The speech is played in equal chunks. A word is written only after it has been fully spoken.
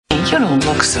You don't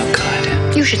look so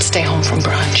good. You should stay home from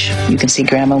brunch. You can see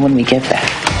Grandma when we get back.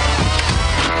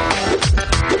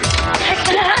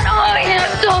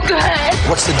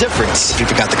 What's the difference if you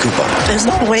forgot the coupon? There's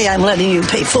no way I'm letting you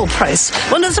pay full price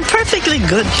when there's a perfectly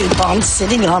good coupon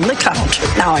sitting on the counter.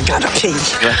 Now I gotta pee.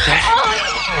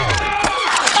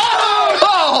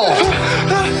 Oh!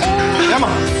 Emma!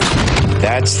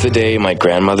 That's the day my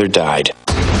grandmother died.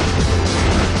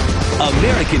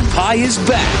 American Pie is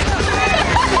back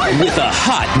with a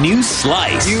hot new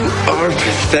slice. You are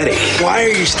pathetic. Why are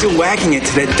you still wagging it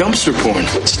to that dumpster porn?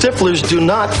 Stiflers do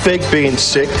not fake being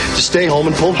sick to stay home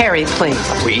and pull. Harry, please.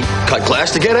 We cut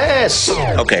glass to get ass.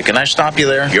 Okay, can I stop you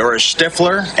there? You're a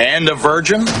Stifler and a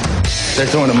virgin? They're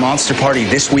throwing a monster party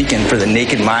this weekend for the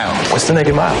Naked Mile. What's the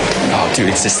Naked Mile? Oh, dude,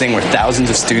 it's this thing where thousands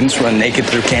of students run naked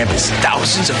through campus.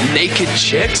 Thousands of naked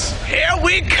chicks? Here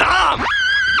we come!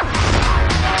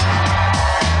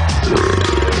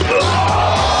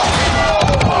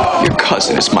 Your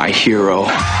cousin is my hero.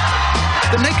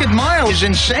 The Naked Mile is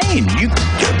insane.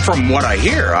 From what I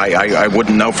hear, I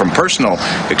wouldn't know from personal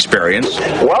experience.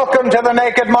 Welcome to the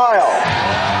Naked Mile.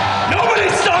 Nobody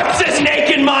starts this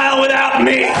Naked Mile without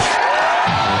me.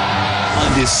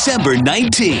 On December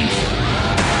 19th.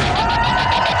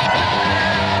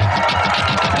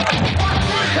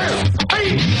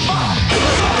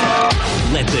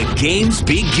 Let the games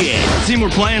begin. The team we're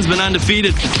playing's been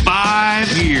undefeated for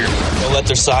 5 years. Don't let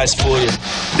their size fool you.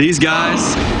 These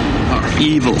guys are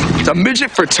evil. It's a midget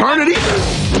fraternity?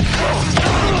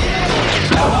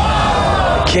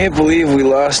 Can't believe we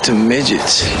lost to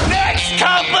midgets. Next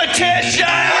competition!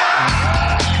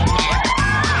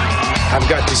 I've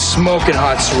got these smoking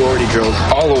hot sorority girls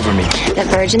all over me. That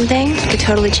virgin thing could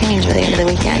totally change by the end of the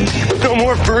weekend. No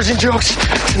more virgin jokes.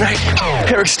 Tonight,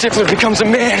 Eric Stifler becomes a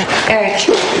man. Eric.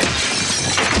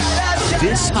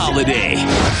 This holiday,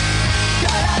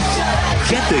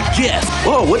 get the gift.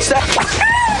 Whoa, what's that?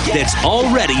 That's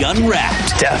already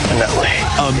unwrapped. Definitely.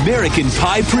 American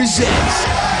Pie presents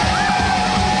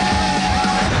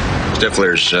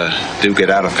Stiflers do get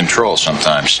out of control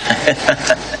sometimes.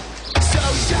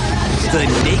 The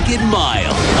Naked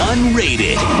Mile,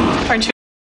 unrated. Aren't you